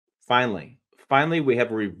Finally, we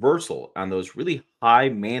have a reversal on those really high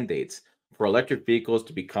mandates for electric vehicles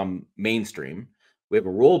to become mainstream. We have a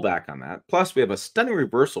rollback on that. Plus, we have a stunning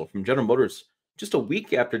reversal from General Motors just a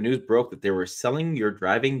week after news broke that they were selling your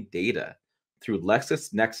driving data through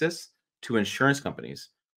LexisNexis to insurance companies.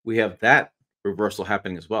 We have that reversal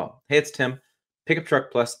happening as well. Hey, it's Tim, Pickup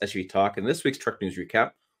Truck Plus SUV Talk, and this week's Truck News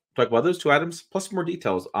Recap. We'll talk about those two items plus more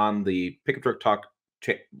details on the Pickup Truck Talk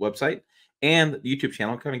website and the YouTube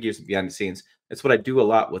channel. Kind of give some behind the scenes. That's what I do a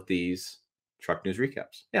lot with these truck news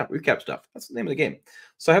recaps. Yeah, recap stuff. That's the name of the game.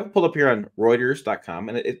 So I have it pulled up here on Reuters.com,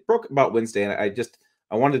 and it broke about Wednesday, and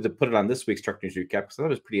I wanted to put it on this week's truck news recap because I thought it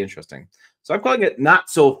was pretty interesting. So I'm calling it "Not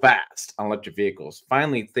So Fast" on electric vehicles.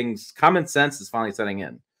 Finally, common sense is finally setting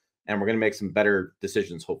in, and we're going to make some better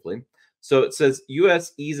decisions, hopefully. So it says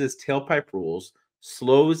U.S. eases tailpipe rules,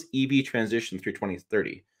 slows EV transition through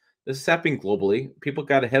 2030. This is happening globally. People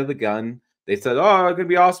got ahead of the gun. They said, "Oh, it's going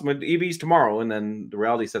to be awesome with EVs tomorrow," and then the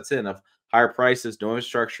reality sets in of higher prices, no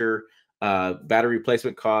infrastructure, battery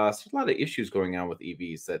replacement costs. A lot of issues going on with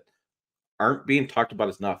EVs that aren't being talked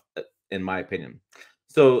about enough, in my opinion.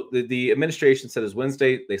 So the administration said as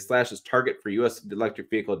Wednesday they slashed its target for U.S. electric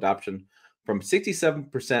vehicle adoption from 67%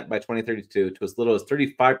 by 2032 to as little as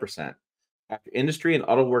 35% after industry and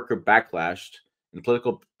auto worker backlashed in the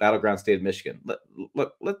political battleground state of Michigan.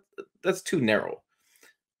 That's too narrow.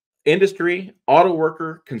 Industry, auto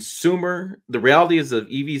worker, consumer. The reality is of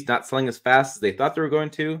EVs not selling as fast as they thought they were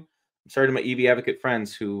going to. I'm sorry to my EV advocate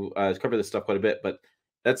friends who cover this stuff quite a bit, but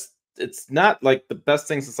it's not like the best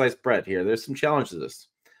thing since sliced bread here. There's some challenges to this.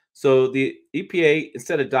 So the EPA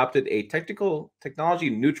instead adopted a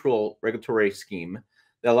technology neutral regulatory scheme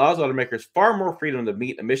that allows automakers far more freedom to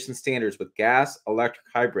meet emission standards with gas electric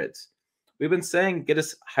hybrids. We've been saying get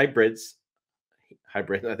us hybrids.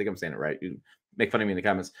 Hybrid, I think I'm saying it right. You make fun of me in the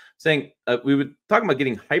comments, saying we were talking about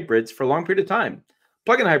getting hybrids for a long period of time.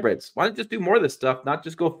 Plug-in hybrids. Why don't you just do more of this stuff, not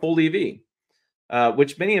just go full EV?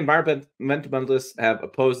 Which many environmentalists have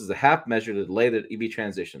opposed as a half measure to delay the EV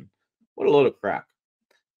transition. What a load of crap.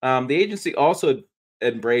 The agency also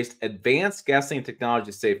embraced advanced gasoline technology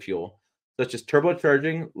to save fuel, such as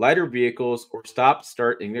turbocharging, lighter vehicles, or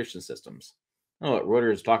stop-start ignition systems. I don't know what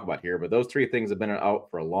Reuters talk about here, but those three things have been out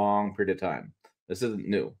for a long period of time. This isn't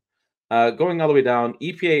new. Going all the way down,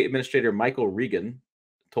 EPA Administrator Michael Regan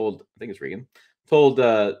told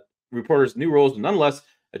reporters new rules will nonetheless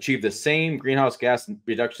achieve the same greenhouse gas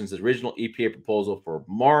reductions as original EPA proposal for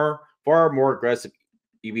far more aggressive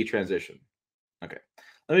EV transition. Okay.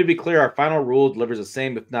 Let me be clear. Our final rule delivers the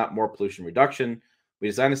same, if not more, pollution reduction. We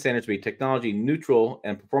designed the standards to be technology neutral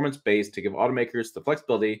and performance-based to give automakers the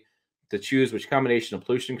flexibility to choose which combination of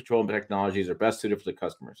pollution control and technologies are best suited for the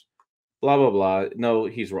customers. Blah, blah, blah. No,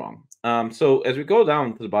 he's wrong. So as we go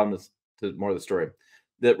down to the bottom to more of the story,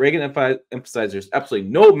 that Reagan emphasized there's absolutely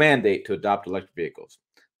no mandate to adopt electric vehicles.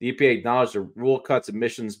 The EPA acknowledged the rule cuts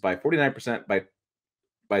emissions by 49% by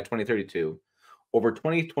 2032 over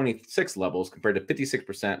 2026 levels compared to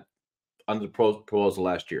 56% under the proposal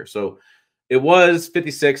last year. So it was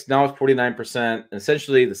 56, now it's 49%,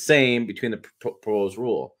 essentially the same between the proposed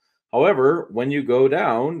rule. However, when you go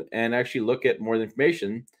down and actually look at more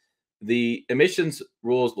information, the emissions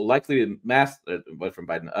rules will likely be from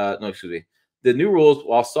Biden. The new rules,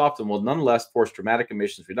 while softened, will nonetheless force dramatic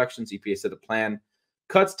emissions reductions. EPA said the plan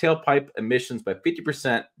cuts tailpipe emissions by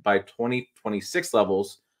 50% by 2026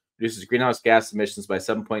 levels, reduces greenhouse gas emissions by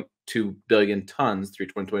 7.2 billion tons through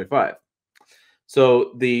 2025.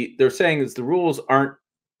 So they're saying is the rules aren't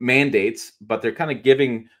mandates, but they're kind of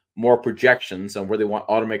giving more projections on where they want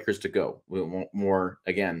automakers to go. We want more,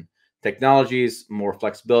 again, technologies, more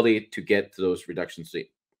flexibility to get to those reduction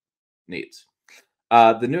needs.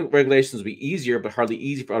 The new regulations will be easier, but hardly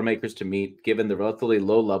easy for automakers to meet, given the relatively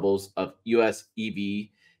low levels of U.S. EV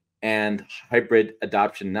and hybrid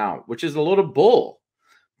adoption now, which is a load of bull,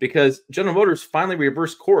 because General Motors finally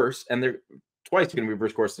reversed course, and they're twice going to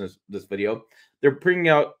reverse course in this video. They're bringing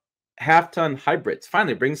out half-ton hybrids.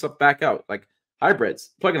 Finally, bringing stuff back out, like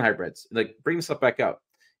hybrids, plug-in hybrids, like bringing stuff back out.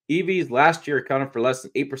 EVs last year accounted for less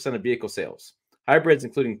than 8% of vehicle sales. Hybrids,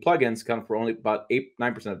 including plug-ins, account for only about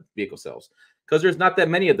 9% of vehicle sales because there's not that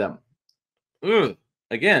many of them.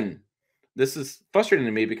 Again, this is frustrating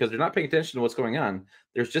to me because they're not paying attention to what's going on.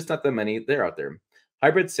 There's just not that many there out there.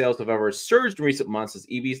 Hybrid sales, however, surged in recent months as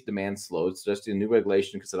EVs demand slowed, suggesting a new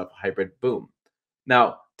regulation could set up a hybrid boom.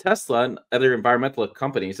 Now, Tesla and other environmental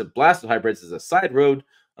companies have blasted hybrids as a side road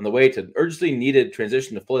on the way to an urgently needed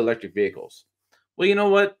transition to fully electric vehicles. Well, you know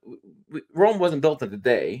what? Rome wasn't built in a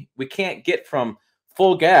day. We can't get from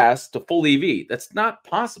full gas to full EV. That's not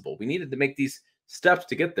possible. We needed to make these steps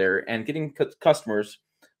to get there, and getting customers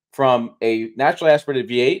from a naturally aspirated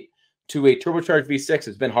V8 to a turbocharged V6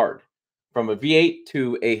 has been hard. From a V8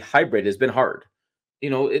 to a hybrid has been hard.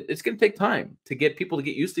 It's going to take time to get people to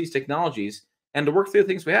get used to these technologies and to work through the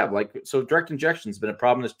things we have. Like, so direct injection has been a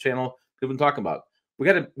problem in this channel. People have been talking about. We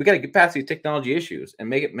got to get past these technology issues and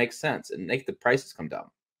make it make sense and make the prices come down.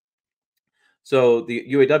 So the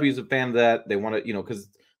UAW is a fan of that. They want to, because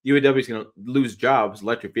UAW is going to lose jobs.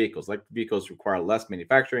 Electric vehicles. Electric vehicles require less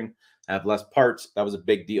manufacturing, have less parts. That was a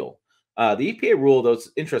big deal. The EPA rule, though,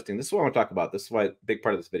 is interesting. This is what I want to talk about. This is why a big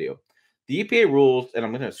part of this video. The EPA rules, and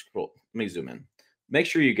I'm going to scroll. Let me zoom in. Make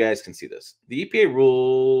sure you guys can see this. The EPA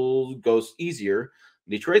rule goes easier.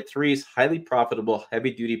 Detroit 3's highly profitable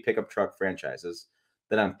heavy-duty pickup truck franchises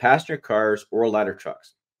than on passenger cars or ladder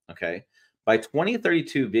trucks. Okay. By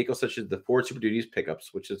 2032, vehicles such as the Ford Super Duties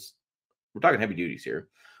pickups, which is, we're talking heavy duties here,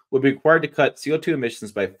 would be required to cut CO2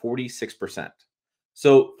 emissions by 46%.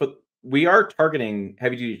 So we are targeting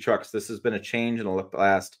heavy duty trucks. This has been a change in the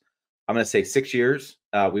last, I'm going to say 6 years.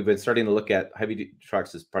 We've been starting to look at heavy duty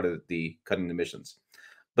trucks as part of the cutting emissions.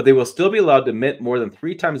 But they will still be allowed to emit more than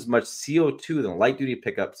 3 times as much CO2 than light duty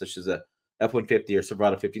pickups, such as a F-150 or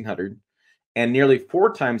Silverado 1500, and nearly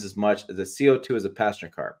 4 times as much as a CO2 as a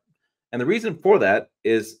passenger car. And the reason for that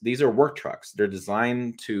is these are work trucks. They're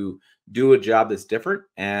designed to do a job that's different,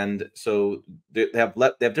 and so they have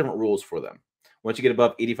different rules for them. Once you get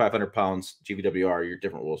above 8,500 pounds GVWR, you're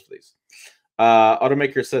different rules for these.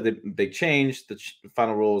 Automakers said that they changed. The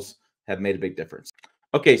final rules have made a big difference.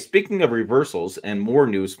 Okay, speaking of reversals and more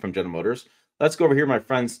news from General Motors, let's go over here. My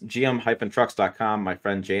friends, GM-trucks.com, my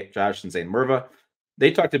friend Josh and Zane Merva,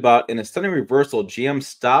 they talked about in a stunning reversal, GM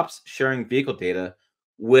stops sharing vehicle data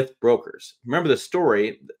with brokers. Remember the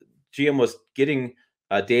story? GM was getting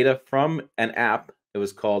data from an app. It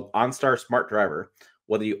was called OnStar Smart Driver.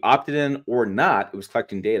 Whether you opted in or not, it was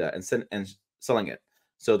collecting data and selling it.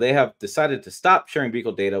 So they have decided to stop sharing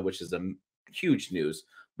vehicle data, which is a huge news.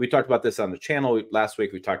 We talked about this on the channel last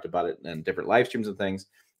week. We talked about it in different live streams and things.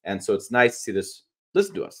 And so it's nice to see this.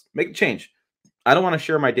 Listen to us. Make a change. I don't want to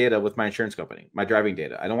share my data with my insurance company, my driving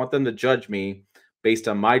data. I don't want them to judge me based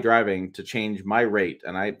on my driving to change my rate.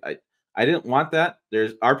 And I didn't want that. There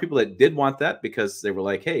are people that did want that because they were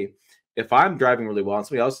like, hey, if I'm driving really well and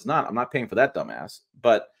somebody else is not, I'm not paying for that dumbass.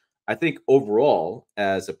 But I think overall,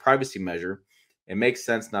 as a privacy measure, it makes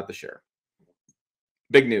sense not to share.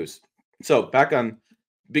 Big news. So back on,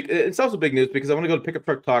 it's also big news because I want to go to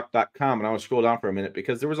pickuptrucktalk.com and I want to scroll down for a minute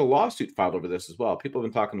because there was a lawsuit filed over this as well. People have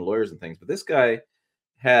been talking to lawyers and things, but this guy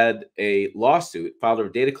had a lawsuit filed over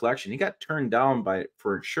data collection. He got turned down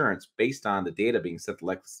for insurance based on the data being sent to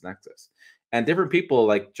LexisNexis. And different people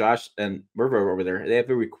like Josh and Merva over there, they have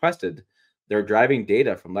requested their driving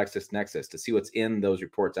data from LexisNexis to see what's in those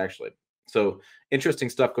reports actually. So interesting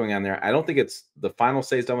stuff going on there. I don't think it's the final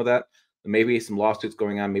say is done with that. Maybe some lawsuits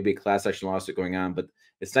going on, maybe a class action lawsuit going on, but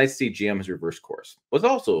it's nice to see GM has reversed course. What's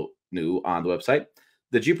also new on the website,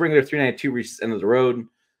 the Jeep Wrangler 392 reaches the end of the road.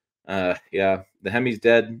 Yeah, the Hemi's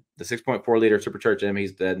dead. The 6.4 liter supercharged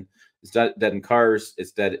Hemi's dead. It's dead in cars.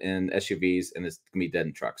 It's dead in SUVs, and it's gonna be dead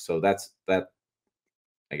in trucks. So that's that.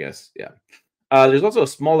 I guess, yeah. There's also a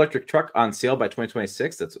small electric truck on sale by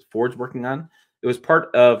 2026. That's what Ford's working on. It was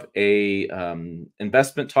part of a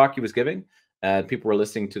investment talk he was giving. People were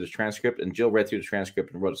listening to the transcript, and Jill read through the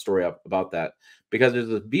transcript and wrote a story up about that because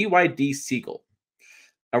there's a BYD Seagull.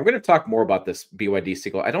 And we're going to talk more about this BYD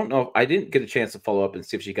Seagull. I don't know if I didn't get a chance to follow up and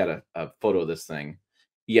see if she got a photo of this thing.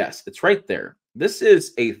 Yes, it's right there. This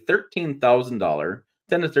is a $13,000, $10,000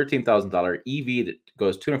 to $13,000 EV that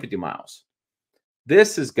goes 250 miles.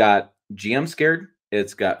 This has got GM scared.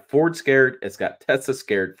 It's got Ford scared. It's got Tesla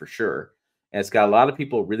scared for sure. And it's got a lot of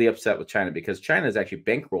people really upset with China because China is actually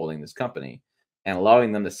bankrolling this company and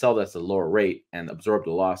allowing them to sell this at a lower rate and absorb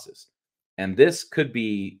the losses. And this could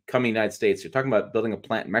be coming to the United States. You're talking about building a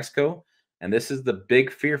plant in Mexico. And this is the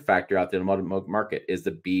big fear factor out there in the automotive market is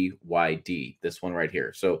the BYD, this one right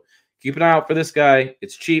here. So keep an eye out for this guy.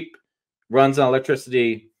 It's cheap, runs on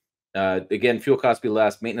electricity. Again, fuel costs be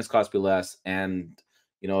less, maintenance costs be less. And,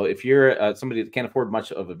 you know, if you're somebody that can't afford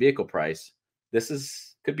much of a vehicle price,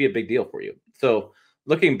 this could be a big deal for you. So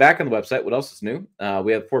looking back on the website, what else is new?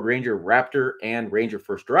 We have Ford Ranger Raptor and Ranger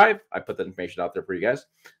First Drive. I put that information out there for you guys.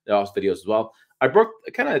 There are also videos as well. I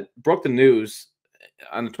kind of broke the news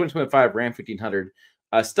on the 2025 Ram 1500.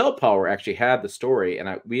 Stell Power actually had the story,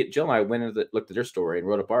 and Jill and I went and looked at their story and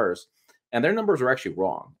wrote up ours, and their numbers were actually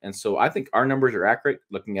wrong. And so I think our numbers are accurate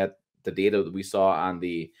looking at the data that we saw on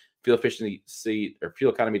the fuel efficiency or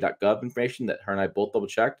fueleconomy.gov information that her and I both double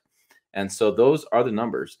checked. And so those are the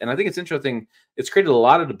numbers. And I think it's interesting. It's created a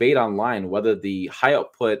lot of debate online whether the high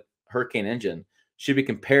output Hurricane engine should be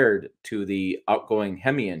compared to the outgoing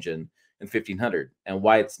Hemi engine in 1500, and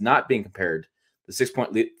why it's not being compared to the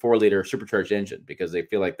 6.4 liter supercharged engine, because they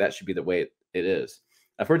feel like that should be the way it is.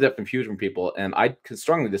 I've heard that confusion from people, and I can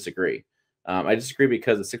strongly disagree. I disagree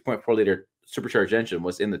because the 6.4 liter supercharged engine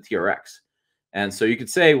was in the TRX. And so you could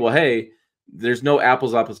say, well, hey, there's no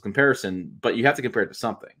apples comparison, but you have to compare it to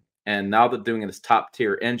something. And now they're doing this top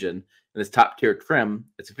tier engine and this top tier trim,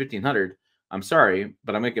 it's a 1500. I'm sorry,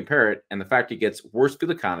 but I'm going to compare it. And the fact it gets worse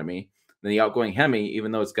fuel economy than the outgoing Hemi,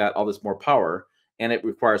 even though it's got all this more power and it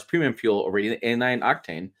requires premium fuel over 89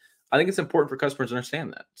 octane. I think it's important for customers to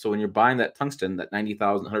understand that. So when you're buying that tungsten, that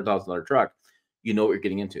 $90,000, $100,000 truck, you know what you're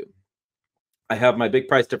getting into. I have my big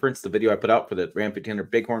price difference, the video I put out for the Ram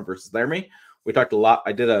 1500 Bighorn versus Laramie. We talked a lot.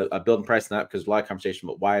 I did a build and price on that because there's a lot of conversation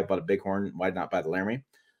about why I bought a Bighorn, why not buy the Laramie.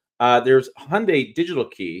 There's Hyundai Digital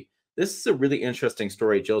Key. This is a really interesting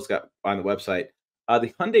story Jill's got on the website.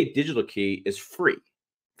 The Hyundai Digital Key is free,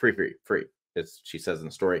 as she says in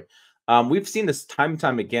the story. We've seen this time and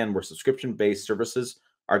time again where subscription-based services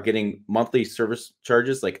are getting monthly service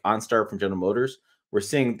charges, like OnStar from General Motors. We're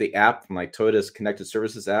seeing the app from like Toyota's Connected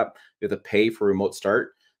Services app. You have to pay for remote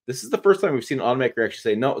start. This is the first time we've seen an automaker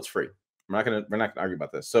actually say, no, it's free. We're not gonna argue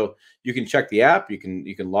about this. So you can check the app, you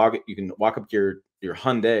can log it, you can walk up to your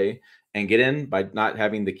Hyundai and get in by not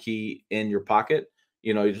having the key in your pocket.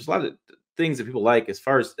 You know, there's a lot of things that people like as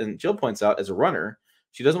far as, and Jill points out, as a runner,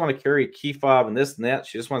 she doesn't want to carry a key fob and this and that.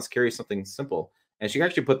 She just wants to carry something simple. And she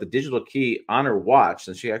actually put the digital key on her watch,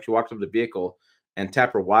 and she actually walked up to the vehicle and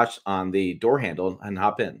tap her watch on the door handle and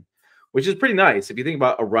hop in, which is pretty nice. If you think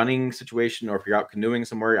about a running situation, or if you're out canoeing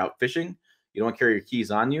somewhere, out fishing, you don't want to carry your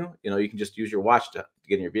keys on you. You know, you can just use your watch to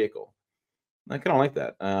get in your vehicle. I kind of like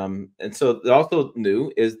that. And so also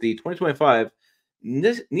new is the 2025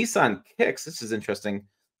 Nissan Kicks. This is interesting.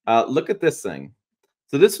 Look at this thing.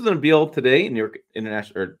 So this was unveiled today in New York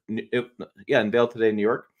International, or unveiled today in New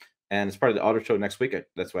York, and it's part of the auto show next week.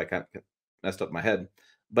 That's why I kind of messed up my head.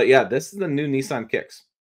 But yeah, this is the new Nissan Kicks.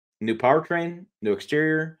 New powertrain, new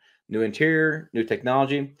exterior, new interior, new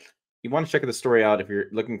technology. You want to check the story out if you're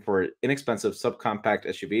looking for an inexpensive subcompact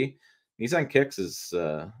SUV. Nissan Kicks is,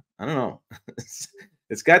 I don't know,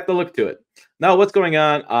 it's got the look to it. Now, what's going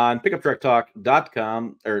on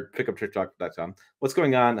pickuptrucktalk.com or pickuptrucktalk.com? What's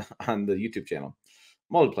going on the YouTube channel?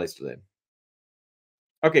 I'm all over the place today.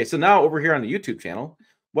 Okay, so now over here on the YouTube channel,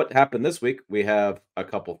 what happened this week? We have a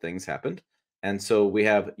couple things happened. And so we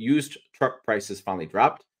have used truck prices finally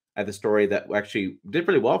dropped. I have the story that actually did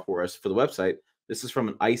pretty well for us for the website. This is from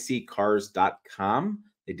an iccars.com.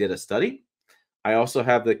 They did a study. I also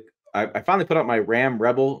have I finally put out my Ram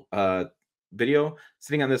Rebel video,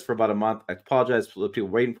 sitting on this for about a month. I apologize for the people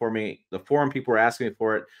waiting for me. The forum people were asking me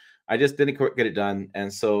for it. I just didn't get it done.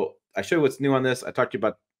 And so I show you what's new on this. I talked to you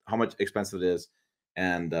about how much expensive it is.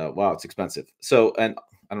 And wow, it's expensive. So, and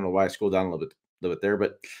I don't know why I scrolled down a little bit there,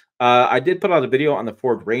 but I did put out a video on the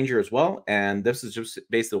Ford Ranger as well. And this is just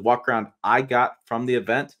basically the walk around I got from the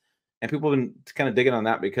event. And people have been kind of digging on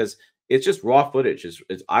that because it's just raw footage.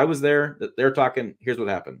 I was there, they're talking, here's what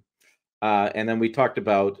happened. And then we talked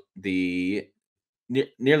about the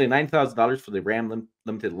nearly $9,000 for the Ram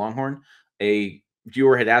Limited Longhorn. A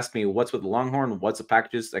viewer had asked me, what's with the Longhorn? What's the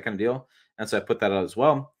packages? That kind of deal. And so I put that out as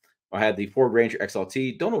well. I had the Ford Ranger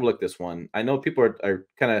XLT. Don't overlook this one. I know people are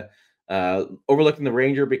kind of overlooking the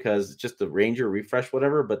Ranger because it's just the Ranger refresh,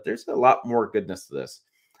 whatever, but there's a lot more goodness to this.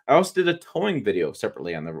 I also did a towing video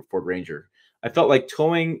separately on the Ford Ranger. I felt like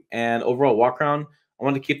towing and overall walk around, I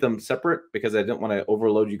wanted to keep them separate because I didn't want to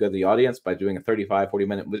overload you guys, the audience, by doing a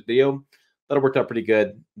 40-minute video. That worked out pretty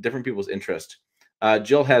good. Different people's interest.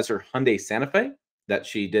 Jill has her Hyundai Santa Fe that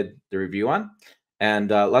she did the review on, and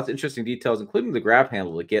lots of interesting details, including the grab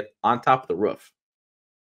handle to get on top of the roof.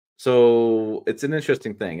 So it's an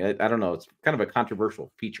interesting thing. I don't know. It's kind of a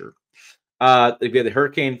controversial feature. We had the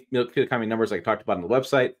Hurricane fuel economy numbers like I talked about on the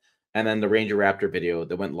website, and then the Ranger Raptor video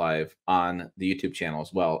that went live on the YouTube channel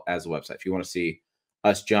as well as the website. If you want to see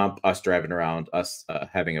us jump, us driving around, us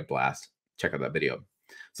having a blast, check out that video.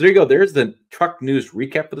 So there you go. There's the truck news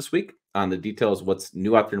recap for this week on the details of what's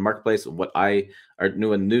new out there in the marketplace, what I are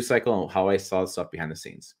new in the news cycle, and how I saw stuff behind the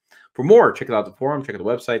scenes. For more, check out the forum, check out the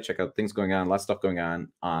website, check out things going on, lots of stuff going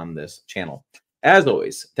on this channel. As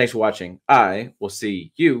always, thanks for watching. I will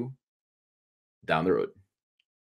see you down the road.